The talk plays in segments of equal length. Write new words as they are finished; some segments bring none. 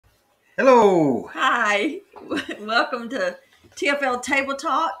Hello. Hi, welcome to TFL Table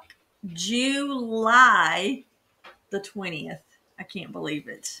Talk, July the 20th. I can't believe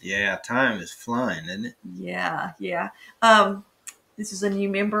it. Yeah, time is flying, isn't it? Yeah. Um, this is a new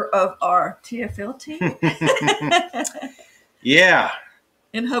member of our TFL team. Yeah,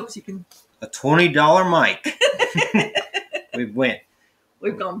 In hopes you can. a $20 mic. We went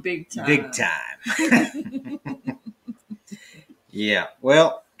We've gone big time. big time. Yeah.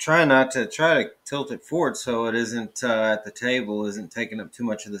 Well, try to tilt it forward so it isn't at the table, isn't taking up too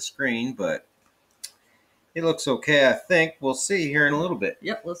much of the screen, but it looks okay. I think we'll see here in a little bit.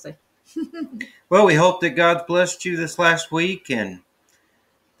 Yep, we'll see. Well, we hope that God's blessed you this last week and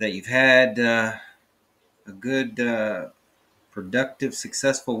that you've had a good, productive,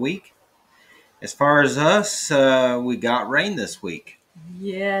 successful week. As far as us, we got rain this week.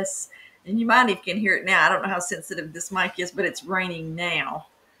 Yes, and you might even can hear it now. I don't know how sensitive this mic is, but it's raining now,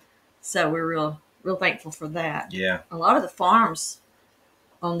 so we're real thankful for that. Yeah. A lot of the farms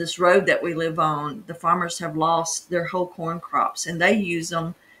on this road that we live on, the farmers have lost their whole corn crops, and they use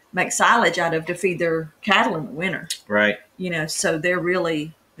them, make silage out of to feed their cattle in the winter. Right. So they're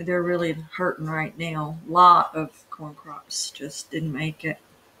really hurting right now. A lot of corn crops just didn't make it.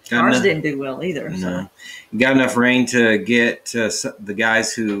 Ours didn't do well either. No. So. Got enough rain to get the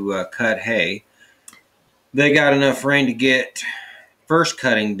guys who cut hay. They got enough rain to get first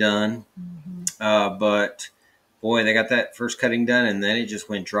cutting done. Mm-hmm. But boy, they got that first cutting done, and then it just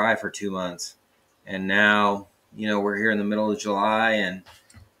went dry for 2 months. And now, we're here in the middle of July, and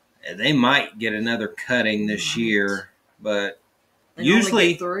they might get another cutting this year. But they usually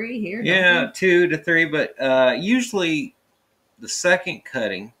only get 3 here. Yeah, 2 to 3. But usually the second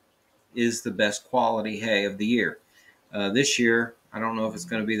cutting is the best quality hay of the year. This year, I don't know if it's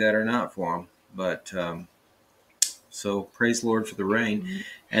going to be that or not for them, but so praise the Lord for the rain. Mm-hmm.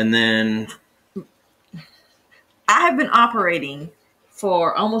 And then I have been operating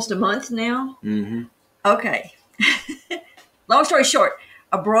for almost a month now. Mm-hmm. Okay. Long story short,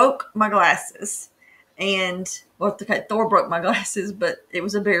 I broke my glasses, and Thor broke my glasses, but it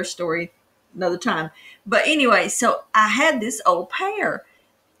was a bear story another time. But anyway, so I had this old pair,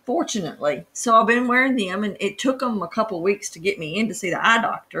 fortunately. So I've been wearing them, and it took them a couple weeks to get me in to see the eye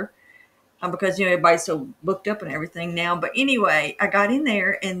doctor because, everybody's so booked up and everything now. But anyway, I got in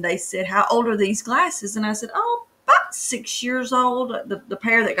there, and they said, "How old are these glasses?" And I said, "Oh, about 6 years old." The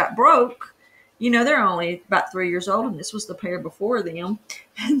pair that got broke, they're only about 3 years old, and this was the pair before them.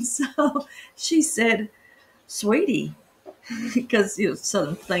 And so she said, "Sweetie," because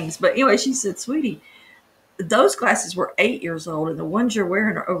southern things. But anyway, she said, "Sweetie, those glasses were 8 years old, and the ones you're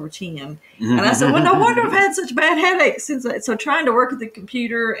wearing are over 10. And I said, "Well, no wonder I've had such bad headaches since." So trying to work at the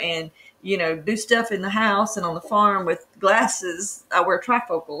computer and do stuff in the house and on the farm with glasses, I wear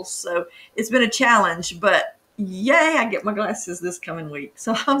trifocals, so it's been a challenge. But yay, I get my glasses this coming week,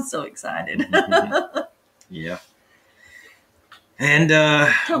 so I'm so excited. Yeah. And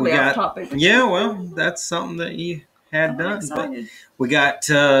totally off topic. Yeah, well, that's something that you had done. Excited. But we got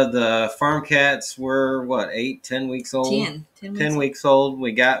the farm cats were 8-10 weeks old. 10 weeks old.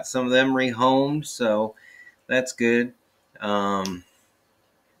 We got some of them rehomed, so that's good.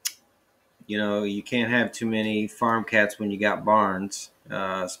 You can't have too many farm cats when you got barns,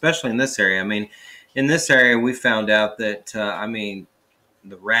 especially in this area. I mean, in this area, we found out that the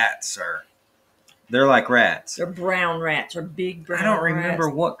rats they're like rats. They're brown rats, or big brown rats. I don't remember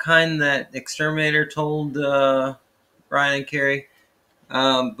what kind that exterminator told Brian and Carrie,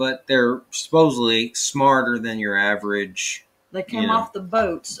 but they're supposedly smarter than your average. They come off the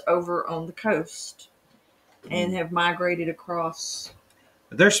boats over on the coast and have migrated across.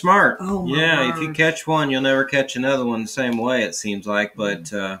 But they're smart. Oh my gosh. If you catch one, you'll never catch another one the same way, it seems like.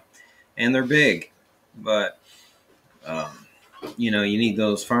 But and they're big. But you need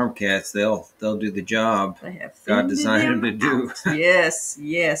those farm cats. They'll do the job. They have God designed them to do.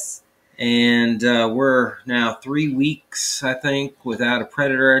 Yes. And we're now 3 weeks, I think, without a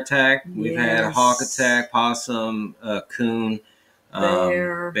predator attack. We've had a hawk attack, possum, coon,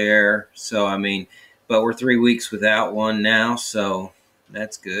 bear. So but we're 3 weeks without one now, so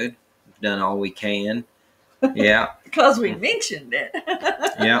that's good. We've done all we can. Yeah. Because we mentioned it.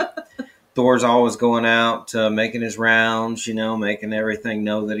 Yeah. Thor's always going out, making his rounds, making everything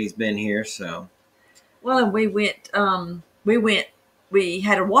know that he's been here. So, well, and we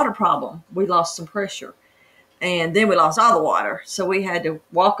had a water problem. We lost some pressure, and then we lost all the water. So we had to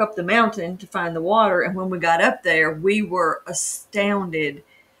walk up the mountain to find the water. And when we got up there, we were astounded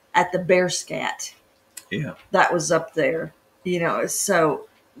at the bear scat. Yeah, that was up there. So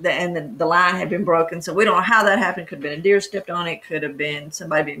the line had been broken. So we don't know how that happened. Could have been a deer stepped on it. Could have been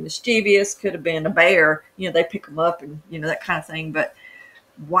somebody being mischievous. Could have been a bear. They pick them up and that kind of thing. But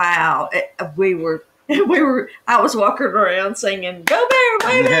wow, we were. I was walking around singing, "Go bear,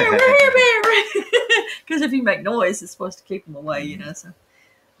 way bear, we're here, bear!" Because if you make noise, it's supposed to keep them away, So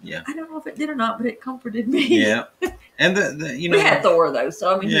yeah, I don't know if it did or not, but it comforted me. Yeah, and we had Thor though,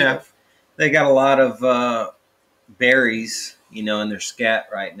 so I mean, they got a lot of berries, in their scat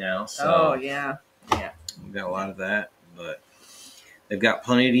right now. So we got a lot of that, but they've got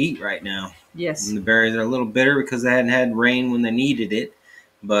plenty to eat right now. Yes, and the berries are a little bitter because they hadn't had rain when they needed it.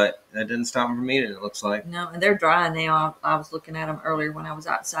 But that didn't stop them from eating, it looks like. No, and they're dry now. I was looking at them earlier when I was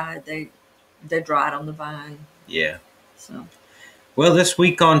outside. They're dried on the vine. Yeah. So. Well, this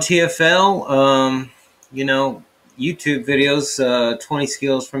week on TFL, YouTube videos, 20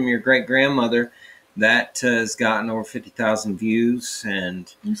 skills from your great-grandmother. That has gotten over 50,000 views.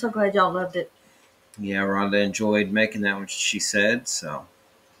 And I'm so glad y'all loved it. Yeah, Rhonda enjoyed making that one, she said, so...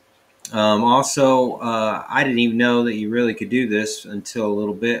 Also, I didn't even know that you really could do this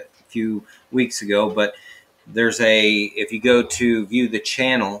until a few weeks ago, but if you go to view the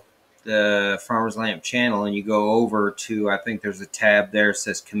channel, the Farmer's Lamp channel, and you go over to, I think there's a tab there that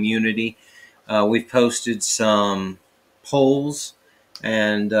says community. We've posted some polls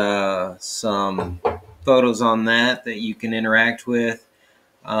and some photos on that you can interact with.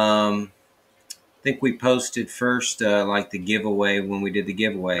 I think we posted first like the giveaway when we did the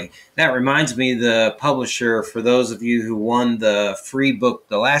giveaway. That reminds me, the publisher, for those of you who won the free book,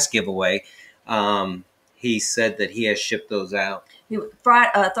 the last giveaway, he said that he has shipped those out.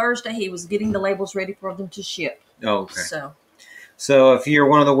 Thursday, he was getting the labels ready for them to ship. Oh, okay. So if you're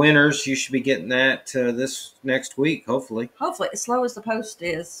one of the winners, you should be getting that this next week, hopefully. Hopefully, as slow as the post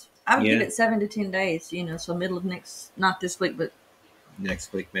is. I would give it 7 to 10 days, so middle of not this week, but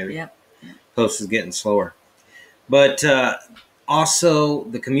next week maybe. Yeah. Post is getting slower. But also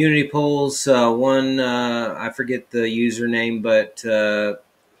the community polls, one, I forget the username, but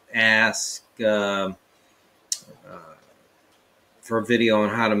ask for a video on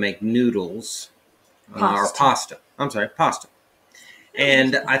how to make noodles or pasta. I'm sorry, pasta.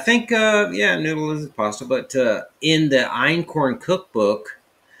 And I think, noodle is pasta, but in the Einkorn cookbook,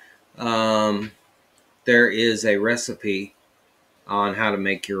 there is a recipe on how to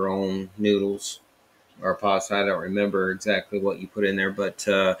make your own noodles or pasta. I don't remember exactly what you put in there, but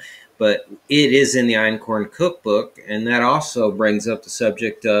it is in the Einkorn cookbook, and that also brings up the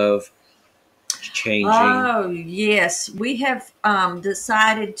subject of changing. Oh, yes. We have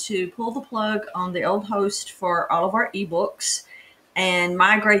decided to pull the plug on the old host for all of our ebooks and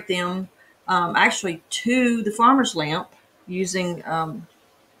migrate them actually to the Farmer's Lamp using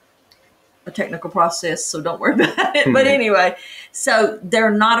a technical process, so don't worry about it. But anyway, so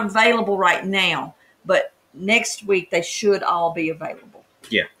they're not available right now, but next week they should all be available.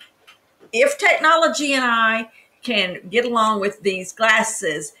 Yeah. If technology and I can get along with these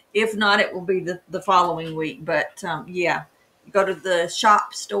glasses, if not, it will be the following week. But go to the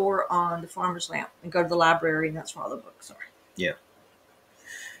shop store on the Farmer's Lamp and go to the library, and that's where all the books are. Yeah.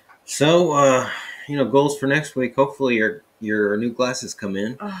 So, goals for next week. Hopefully your new glasses come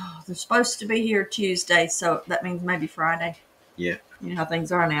in. Oh, they're supposed to be here Tuesday, so that means maybe Friday. Yeah. You know how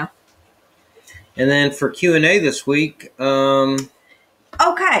things are now. And then for Q&A this week.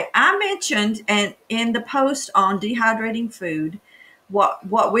 Okay, I mentioned in the post on dehydrating food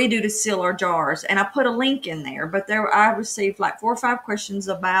what we do to seal our jars, and I put a link in there. But I received like 4 or 5 questions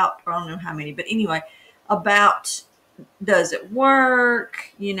about, I don't know how many, but anyway, about does it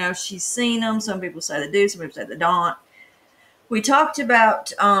work? She's seen them. Some people say they do, some people say they don't. We talked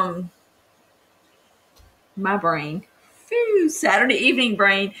about my brain, Saturday evening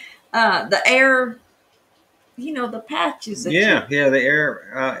brain, the air, the patches. The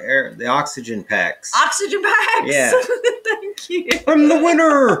air, the oxygen packs. Oxygen packs. Yeah. Thank you. From the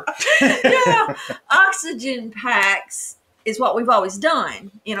winner. Yeah, oxygen packs is what we've always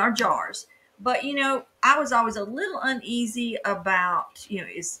done in our jars. But, I was always a little uneasy about,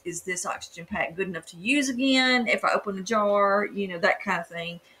 is this oxygen pack good enough to use again if I open a jar, that kind of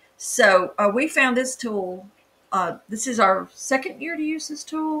thing. So we found this tool. This is our second year to use this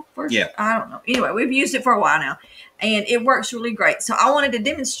tool. First, yeah. I don't know. Anyway, we've used it for a while now, and it works really great. So I wanted to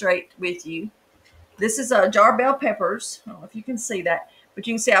demonstrate with you. This is a jar of bell peppers. I don't know if you can see that, but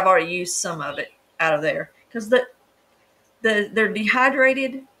you can see I've already used some of it out of there because they're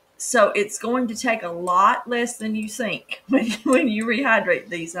dehydrated. So it's going to take a lot less than you think when you rehydrate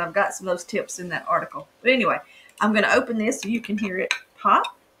these. I've got some of those tips in that article. But anyway, I'm going to open this so you can hear it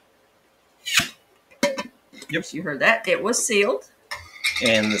pop. Yep. You heard that. It was sealed.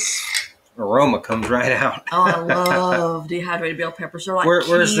 and this aroma comes right out. Oh, I love dehydrated bell peppers. They're like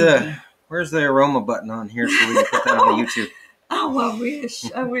Where's candy. the aroma button on here so we can put that on the YouTube? Oh,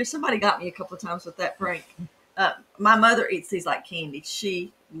 I wish somebody got me a couple of times with that prank. My mother eats these like candy.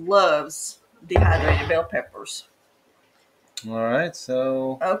 She loves dehydrated bell peppers. All right,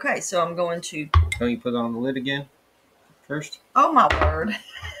 so Okay, so I'm going to. don't you put it on the lid again first? Oh my word!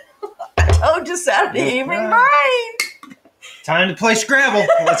 I told you Saturday evening brain. Time to play Scrabble.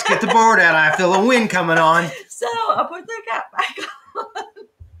 Let's get the board out. I feel a wind coming on. So I put the cap back on.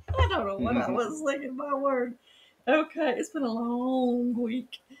 I don't know what I was thinking. My word. Okay, it's been a long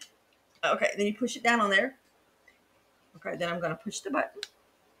week. Okay, then you push it down on there. Okay, then I'm going to push the button.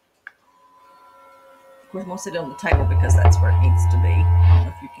 Of course, I'm going to sit it on the table because that's where it needs to be. I don't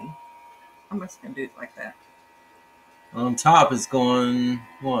know if you can. I'm just going to do it like that. On top is going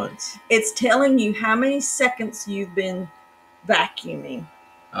once. It's telling you how many seconds you've been vacuuming.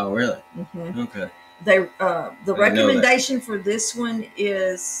 Oh, really? Mm-hmm. Okay. The recommendation for this one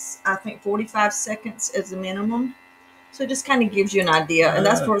is, I think, 45 seconds as a minimum. So it just kind of gives you an idea. And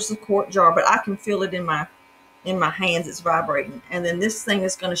that's for the quart jar, but I can feel it in my hands. It's vibrating. And then this thing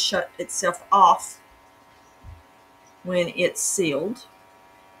is going to shut itself off when it's sealed.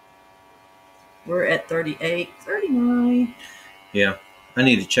 We're at 38, 39. Yeah. I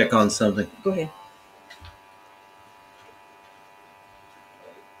need to check on something. Go ahead.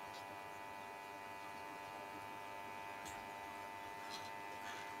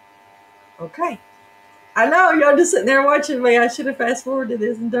 Okay. I know y'all just sitting there watching me. I should have fast forwarded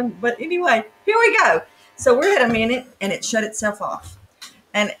this and done. But anyway, here we go. So we're at a minute and it shut itself off.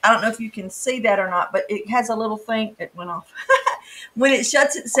 And I don't know if you can see that or not, but it has a little thing. It went off. When it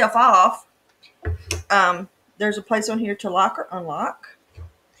shuts itself off, there's a place on here to lock or unlock.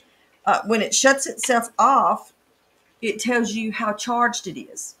 When it shuts itself off, it tells you how charged it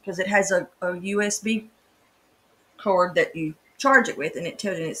is because it has a USB cord that you charge it with, and it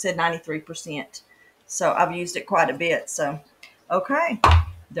tells you, it said 93%. So I've used it quite a bit. So, okay,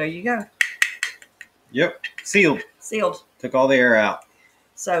 there you go. Yep. Sealed. Sealed. Took all the air out.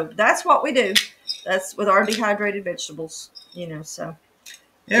 So that's what we do. That's with our dehydrated vegetables, so.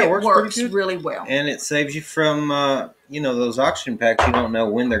 Yeah, it works pretty good. Really well. And it saves you from, those oxygen packs. You don't know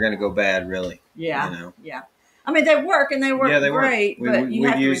when they're going to go bad, really. Yeah. Yeah. I mean, they work and they work great. But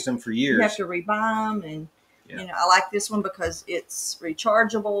we've used them for years. You have to rebuy them. And, I like this one because it's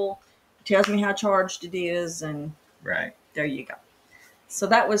rechargeable. It tells me how charged it is. And right. There you go. So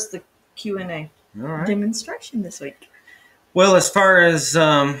that was the Q&A demonstration this week. Well, as far as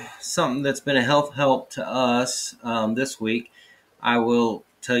something that's been a health help to us this week, I will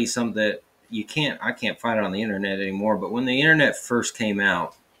tell you something that I can't find it on the internet anymore. But when the internet first came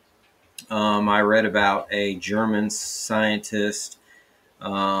out, I read about a German scientist,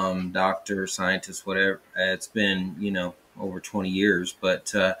 doctor, scientist, whatever. It's been, over 20 years,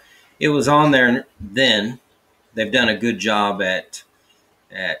 but it was on there then. They've done a good job at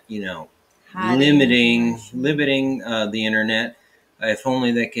limiting the internet. If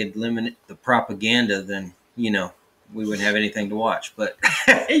only they could limit the propaganda, then, we wouldn't have anything to watch. But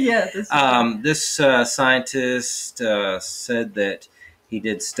this scientist said that he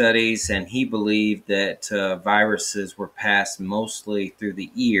did studies and he believed that viruses were passed mostly through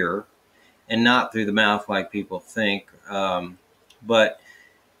the ear and not through the mouth like people think. But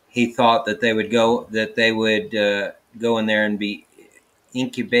he thought that they would go in there and be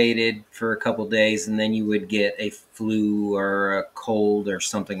incubated for a couple days, and then you would get a flu or a cold or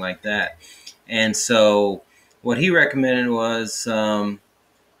something like that. And so what he recommended was that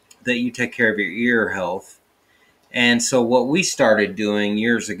you take care of your ear health. And so what we started doing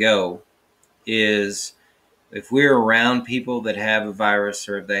years ago is if we're around people that have a virus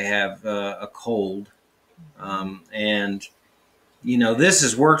or they have a cold, and this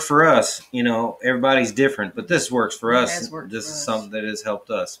has worked for us. Everybody's different, but this works for us. This is something that has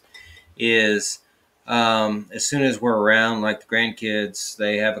helped us. Is as soon as we're around, like the grandkids,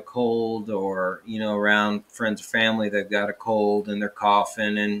 they have a cold, or around friends or family, they've got a cold and they're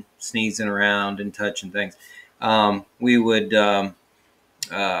coughing and sneezing around and touching things. We would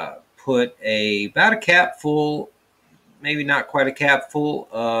put about a cap full, maybe not quite a cap full,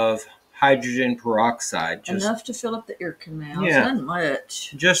 of hydrogen peroxide. Enough to fill up the ear canals. Not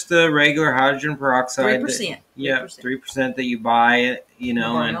much. Just the regular hydrogen peroxide. 3%. 3% that you buy, in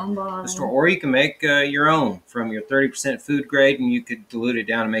the store. Or you can make your own from your 30% food grade, and you could dilute it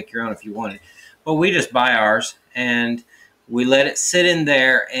down and make your own if you wanted. But we just buy ours, and we let it sit in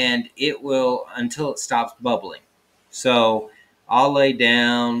there, and it will until it stops bubbling. So I'll lay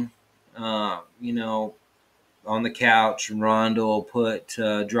down, on the couch, and Rhonda will put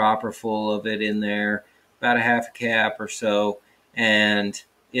a dropper full of it in there, about a half a cap or so, and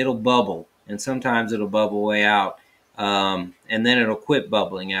it'll bubble. And sometimes it'll bubble way out, and then it'll quit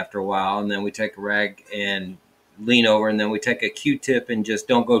bubbling after a while. And then we take a rag and lean over, and then we take a Q-tip and just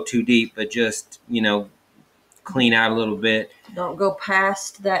don't go too deep, but just, clean out a little bit. Don't go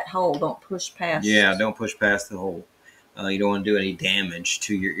past that hole. Don't push past. Yeah, don't push past the hole. You don't want to do any damage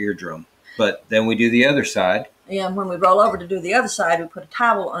to your eardrum. But then we do the other side. Yeah, and when we roll over to do the other side, we put a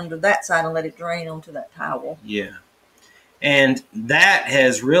towel under that side and let it drain onto that towel. Yeah. And that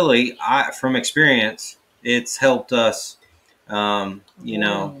has really, from experience, it's helped us,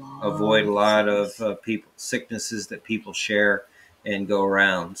 avoid a lot of sicknesses that people share and go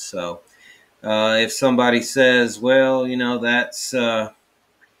around. So if somebody says, well, that's,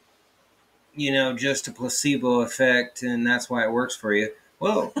 just a placebo effect and that's why it works for you.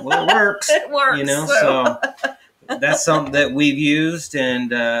 Well, it works. It works. So that's something that we've used.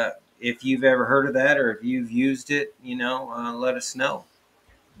 And if you've ever heard of that or if you've used it, let us know.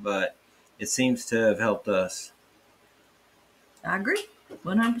 But it seems to have helped us. I agree.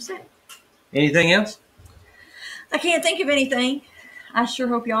 100%. Anything else? I can't think of anything. I sure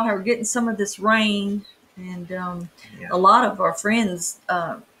hope y'all are getting some of this rain. And a lot of our friends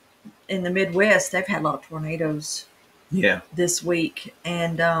in the Midwest, they've had a lot of tornadoes this week.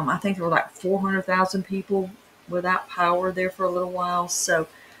 And I think there were like 400,000 people without power there for a little while. So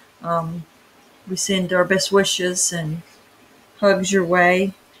we send our best wishes and hugs your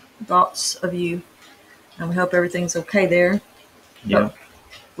way, thoughts of you. And we hope everything's okay there. Yeah. But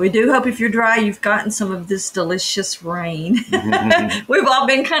we do hope if you're dry, you've gotten some of this delicious rain. We've all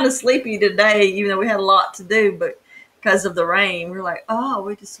been kind of sleepy today, even though we had a lot to do, but because of the rain, we're like, oh,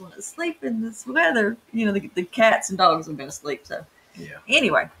 we just want to sleep in this weather. The cats and dogs have been asleep. So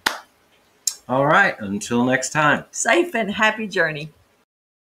anyway. All right. Until next time. Safe and happy journey.